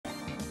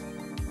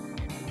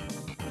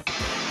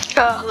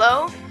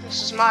Hello,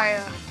 this is my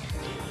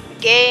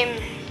game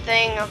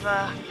thing of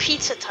a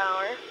pizza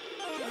tower.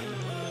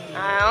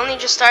 I only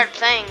just started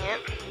playing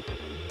it.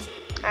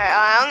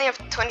 I only have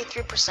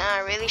 23%.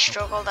 I really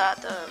struggled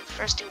at the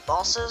first two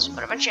bosses,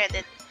 but eventually I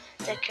did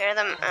take care of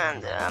them,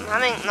 and I'm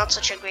having not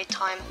such a great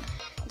time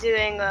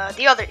doing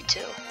the other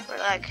two, or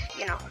like,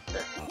 you know, the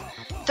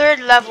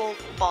third level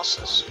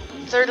bosses,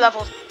 third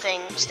level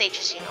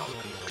stages, you know,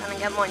 trying to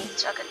get money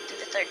so I could do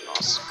the third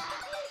boss.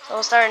 So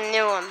we'll start a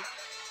new one.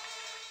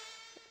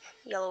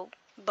 Yellow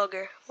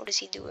bugger, what is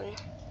he doing?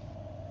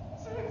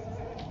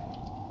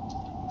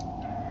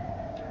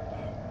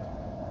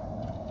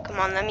 Come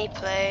on, let me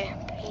play,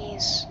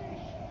 please.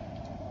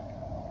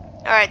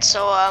 Alright,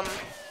 so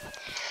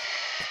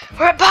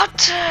we're about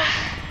to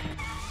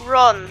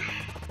run.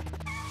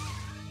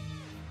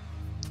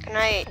 Can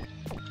I?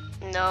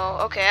 No,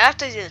 okay, I have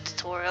to do the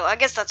tutorial. I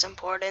guess that's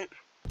important.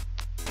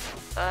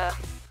 I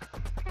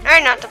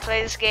already know how to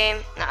play this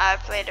game. Nah, I've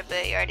played a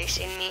bit, you already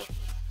seen me.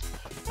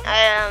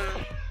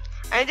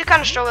 I do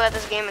kind of struggle at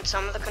this game with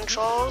some of the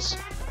controls.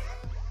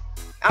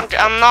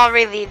 I'm not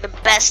really the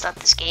best at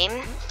this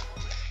game.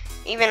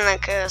 Even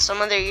like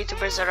some other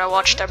YouTubers that I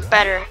watched are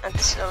better at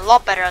this, a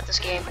lot better at this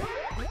game.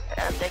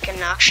 They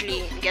can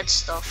actually get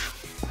stuff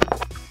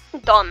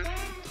done.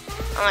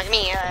 Unlike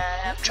me, I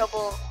have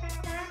trouble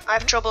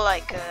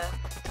like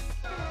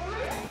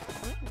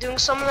doing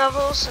some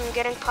levels and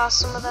getting past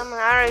some of them. And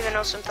I don't even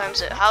know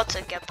sometimes how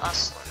to get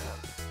past some of them.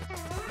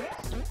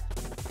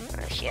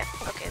 Yeah,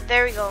 okay,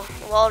 there we go.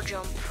 Wall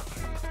jump.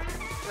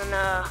 And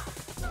then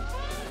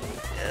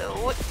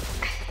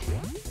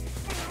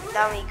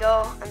down we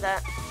go, and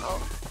then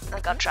oh, I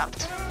got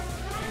trapped.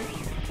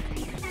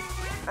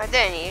 I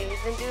didn't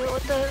even do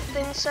what the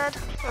thing said.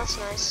 That's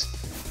nice.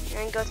 And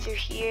then go through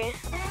here.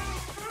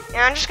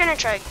 Yeah, I'm just gonna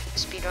try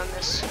speedrun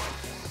this.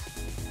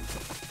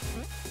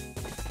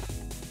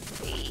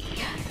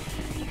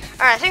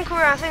 Alright,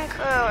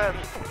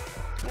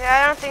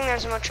 yeah, I don't think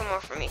there's much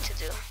more for me to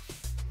do.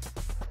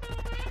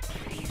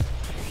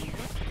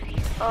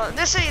 Oh,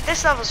 this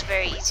level's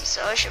very easy,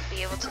 so I should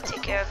be able to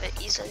take care of it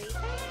easily.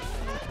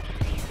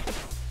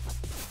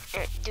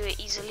 Do it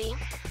easily.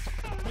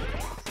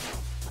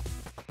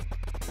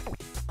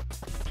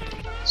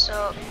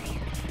 So,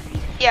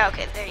 yeah,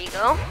 okay, there you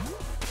go.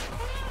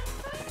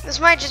 This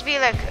might just be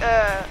like,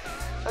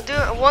 I'll do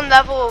one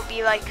level will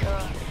be like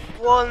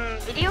one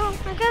video,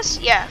 I guess.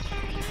 Yeah,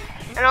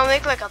 and I'll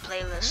make like a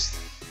playlist.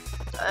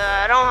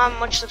 I don't have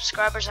much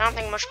subscribers. I don't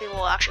think much people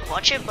will actually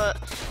watch it, but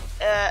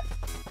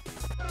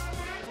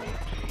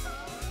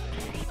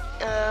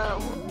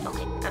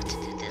okay, I have to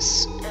do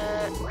this.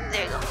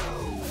 There you go.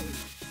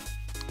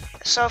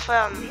 So if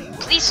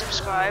please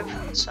subscribe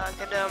so I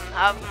could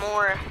have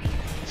more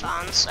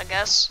fans, I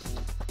guess,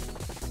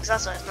 because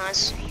that's always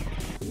nice.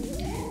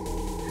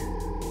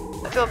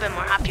 I feel a bit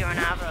more happier when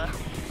I have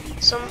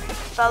some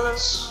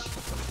fellas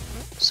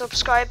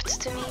subscribed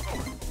to me.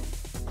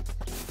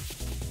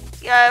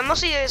 Yeah,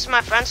 mostly it's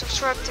my friends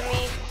subscribed to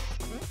me.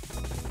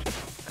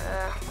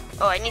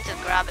 Oh, I need to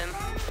grab him.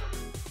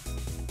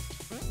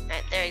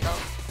 Right, there you go.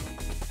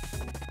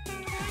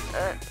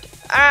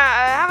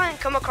 I haven't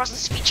come across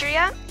this feature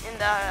yet in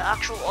the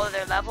actual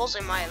other levels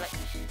in my like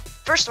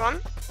first one.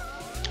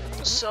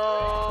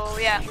 So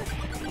yeah,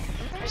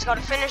 I just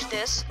gotta finish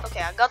this.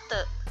 Okay, I got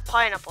the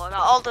pineapple, I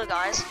got all the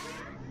guys,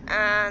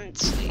 and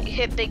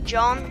hit Big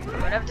John, or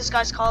whatever this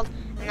guy's called,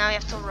 and now you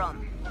have to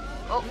run.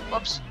 Oh,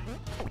 whoops.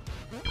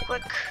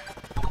 Quick.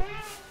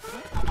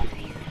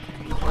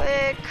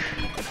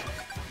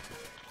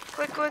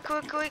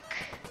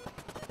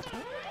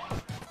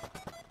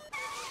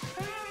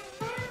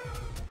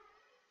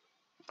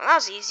 Well, that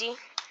was easy.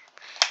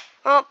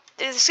 Well,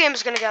 this game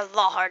is gonna get a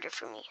lot harder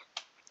for me.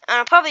 And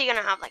I'm probably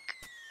gonna have like,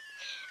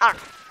 I don't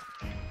know.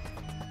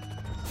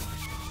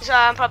 So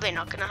I'm probably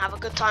not gonna have a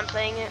good time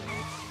playing it.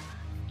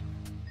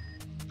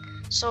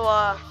 So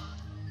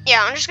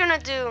yeah, I'm just gonna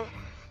do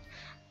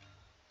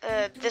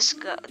this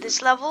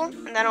level,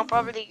 and then I'm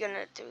probably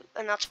gonna do,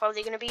 and that's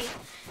probably gonna be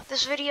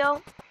this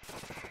video.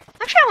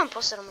 Actually, I haven't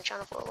posted on my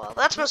channel for a while,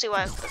 but that's mostly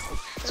why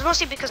it's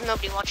mostly because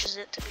nobody watches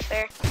it, to be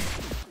fair.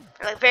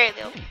 Or like very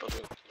little people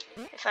do,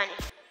 if any.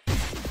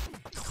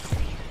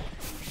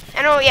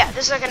 And oh yeah,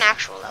 this is like an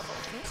actual level.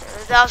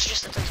 That was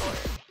just a tutorial.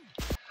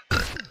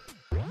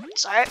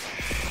 Sorry.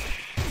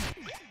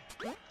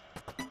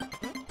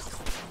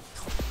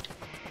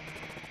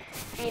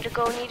 Need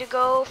to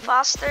go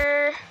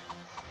faster.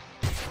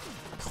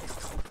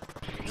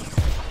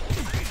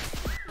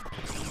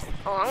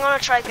 Oh, I'm gonna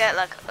try to get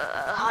like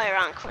a high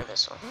rank for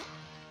this one.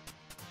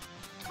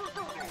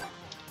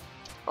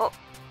 Oh.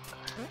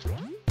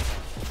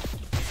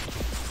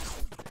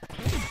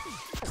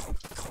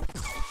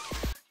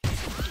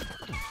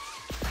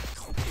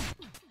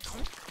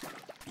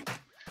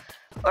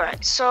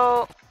 Alright,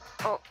 so,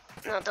 oh,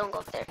 no, don't go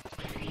up there.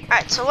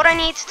 Alright, so what I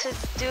need to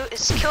do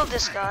is kill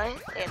this guy.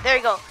 Yeah, there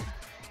you go.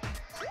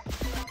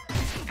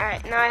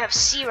 Alright, now I have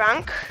C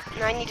rank.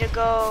 Now I need to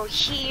go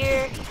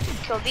here,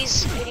 kill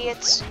these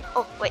idiots.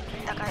 Oh, wait,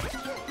 that guy.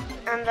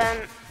 And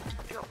then,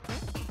 no.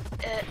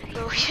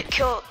 No, he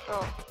killed.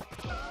 Oh.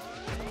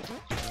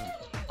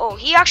 Oh,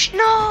 he actually.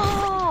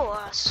 No!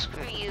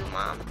 Screw you,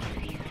 mom.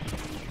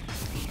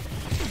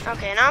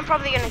 Okay, now I'm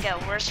probably gonna get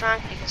worse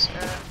rank because.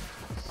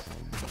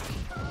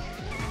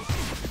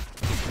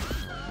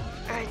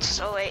 Alright,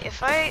 so wait,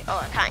 if I. Oh,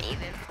 I can't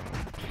even.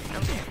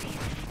 Okay.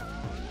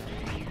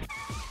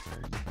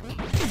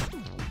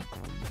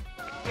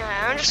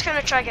 Yeah, I'm just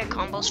gonna try to get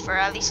combos for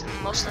at least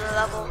most of the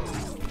level.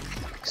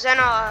 Because then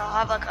I'll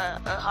have like a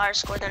higher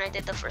score than I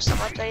did the first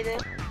time I played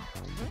it.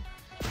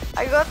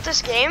 I got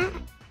this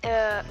game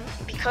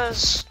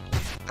because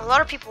a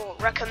lot of people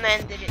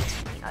recommended it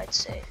to me, I'd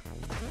say.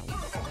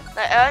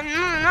 Like,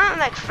 not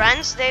like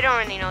friends, they don't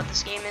really know what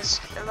this game is.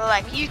 They're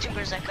like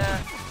YouTubers, like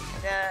the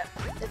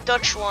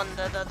Dutch one,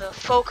 the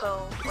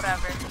Foco,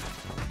 whatever.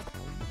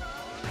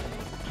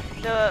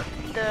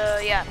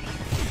 Yeah.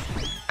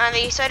 And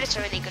they said it's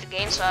a really good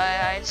game, so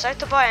I decided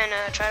to buy it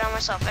and try it out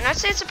myself. And I'd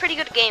say it's a pretty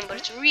good game, but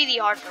it's really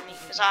hard for me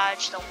because I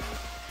just don't.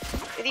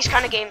 For these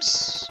kind of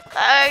games,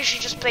 I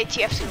usually just play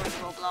TF2 and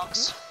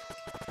Roblox.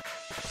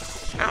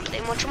 I don't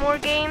play much more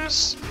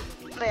games.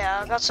 But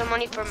yeah, I got some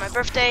money for my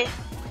birthday,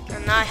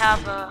 and I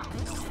have I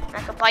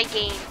could buy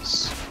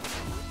games.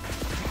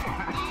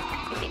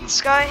 Maybe this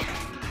guy.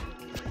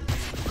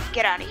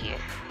 Get out of here.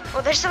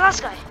 Oh, there's the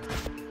last guy.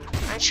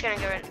 I'm just gonna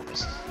get rid of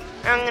this.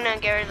 I'm gonna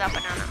get rid of that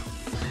banana.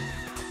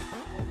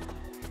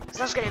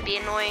 That's gonna be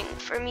annoying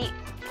for me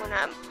when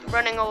I'm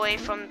running away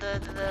from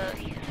the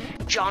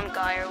John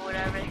guy or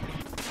whatever.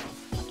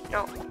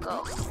 No,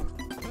 go.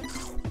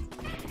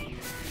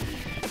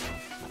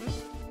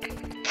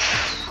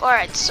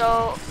 Alright,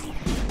 so.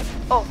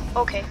 Oh,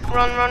 okay.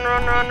 Run. Oh,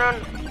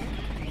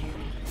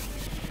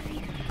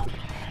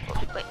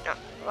 wait, no.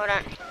 Hold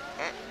on.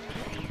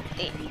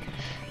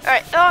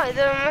 Alright, oh,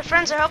 my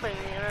friends are helping me.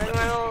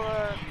 My little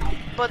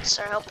buds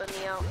are helping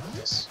me out with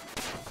this.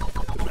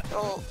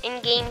 Little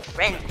in-game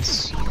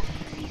friends.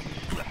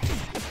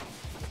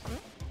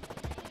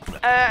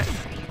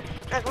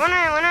 Like when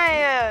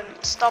I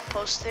stop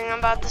posting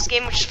about this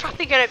game, which is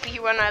probably gonna be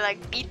when I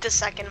like beat the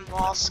second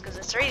boss, because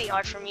it's really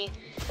hard for me.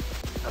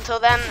 Until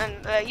then,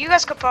 and you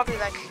guys could probably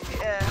like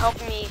help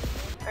me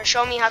or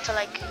show me how to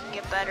like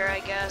get better,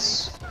 I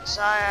guess.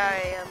 So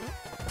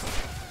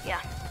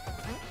yeah,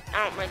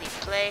 I don't really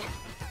play.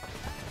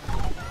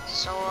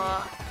 So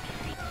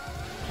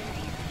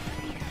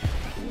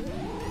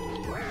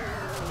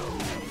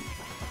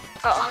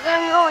oh, I'm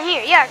gonna go in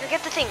here. Yeah, I can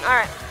get the thing.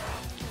 Alright.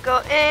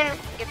 Go in,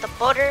 get the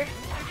butter.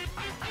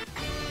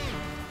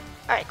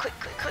 Alright, quick.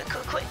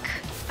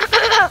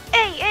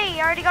 Hey, I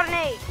already got an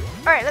A.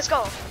 Alright, let's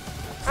go.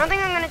 I don't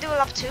think I'm gonna do a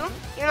lap 2.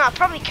 Even though I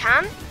probably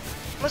can.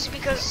 Mostly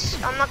because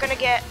I'm not gonna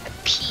get a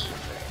P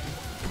for it.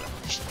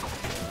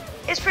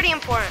 It's pretty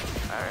important.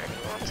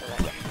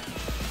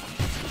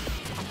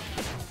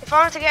 If I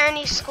want to get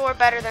any score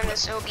better than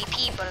this, it would be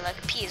P, but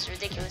like P is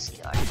ridiculously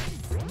hard.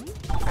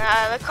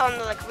 Look on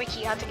the like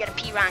wiki how to get a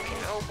P rank,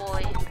 and oh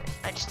boy,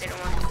 I just didn't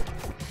want to.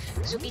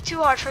 This would be too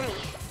hard for me.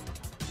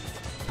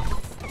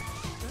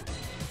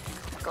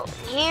 Go in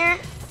here.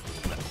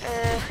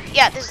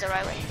 Yeah, this is the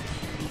right way.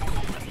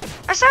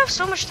 I still have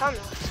so much time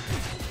left.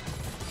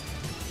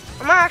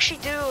 I might actually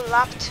do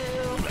lap 2.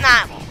 Nah,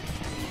 I won't.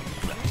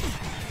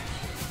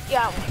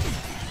 Yeah, I won't.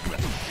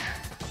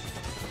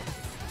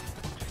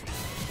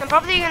 I'm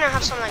probably gonna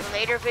have some like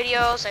later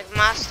videos, like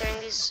mastering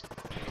these,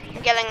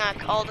 getting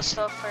like all the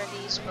stuff for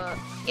these, but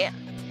yeah.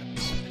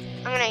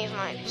 I'm gonna use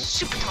my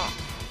super taunt.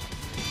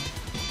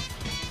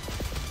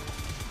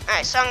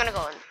 Alright, so I'm gonna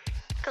go in,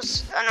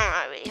 because I don't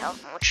really have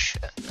much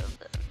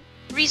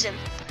reason.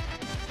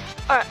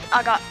 Alright,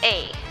 I got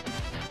A.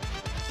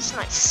 It's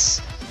nice.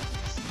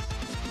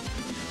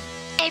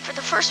 A for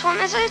the first one.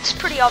 It's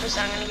pretty obvious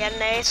that I'm gonna get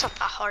an A. It's not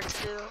that hard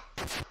to do.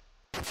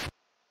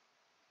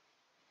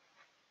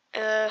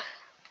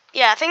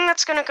 Yeah, I think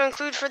that's gonna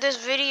conclude for this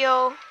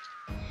video.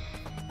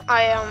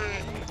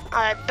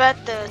 I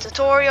bet the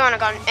tutorial and I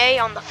got an A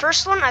on the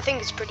first one. I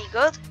think it's pretty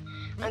good.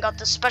 I got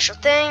the special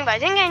thing, but I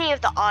didn't get any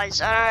of the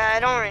eyes. I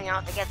don't really know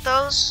how to get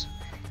those.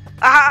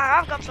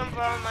 I've got some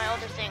from my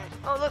other thing.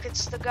 Oh look,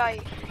 it's the guy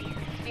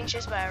being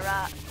chased by a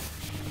rat.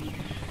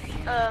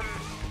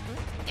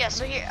 Yeah,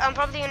 so here I'm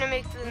probably gonna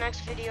make the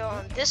next video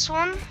on this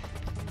one.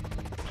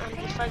 And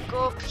if I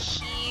go up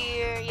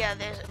here, yeah,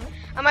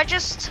 I might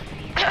just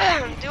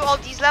do all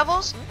these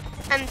levels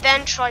and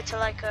then try to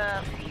like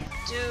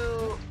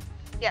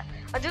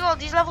I'll do all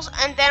these levels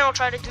and then I'll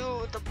try to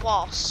do the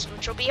boss,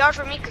 which will be hard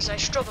for me because I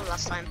struggled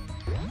last time.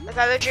 Like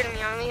I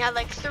legitimately only had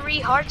like 3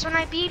 hearts when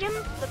I beat him,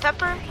 the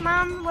pepper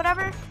man,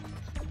 whatever.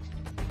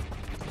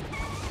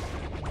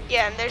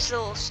 Yeah, and there's a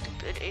little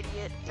stupid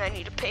idiot and I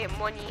need to pay him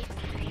money.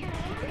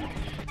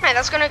 Alright,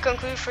 that's gonna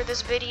conclude for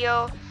this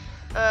video.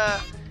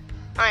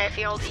 I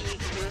feel the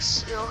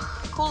goose,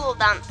 cool little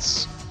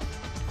dance.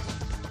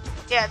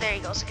 Yeah, there he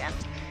goes again.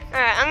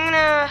 Alright,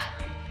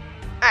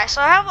 alright,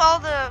 so I have all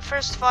the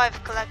first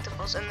 5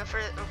 collectibles and the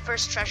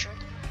first treasure.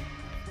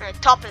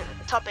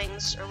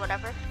 Toppings or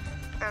whatever.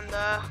 And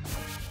yeah,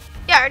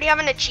 I already have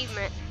an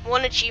achievement.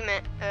 1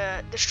 achievement.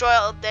 Destroy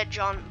all dead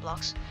John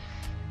blocks.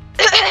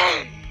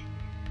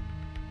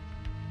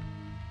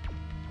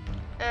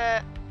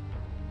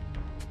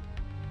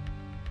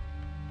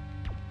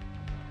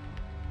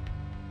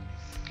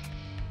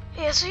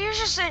 Yeah, so here's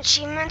just the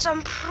achievements.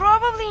 I'm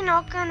probably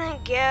not gonna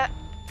get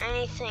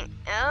anything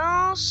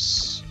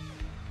else.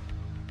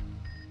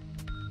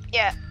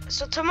 Yeah,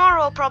 so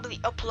tomorrow I'll probably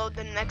upload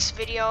the next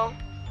video.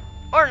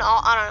 Or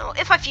not, I don't know,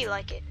 if I feel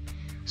like it.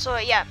 So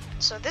yeah,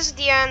 so this is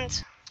the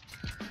end.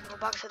 Go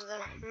back to the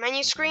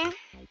menu screen.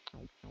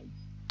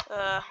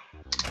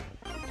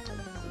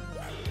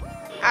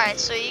 Alright,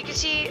 so you can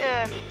see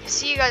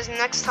you guys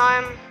next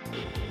time.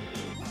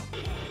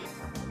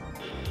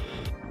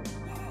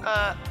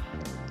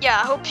 Yeah,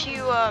 I hope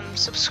you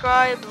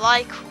subscribe,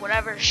 like,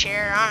 whatever,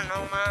 share, I don't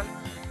know,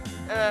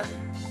 man.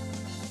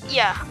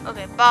 Yeah,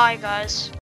 okay, bye guys.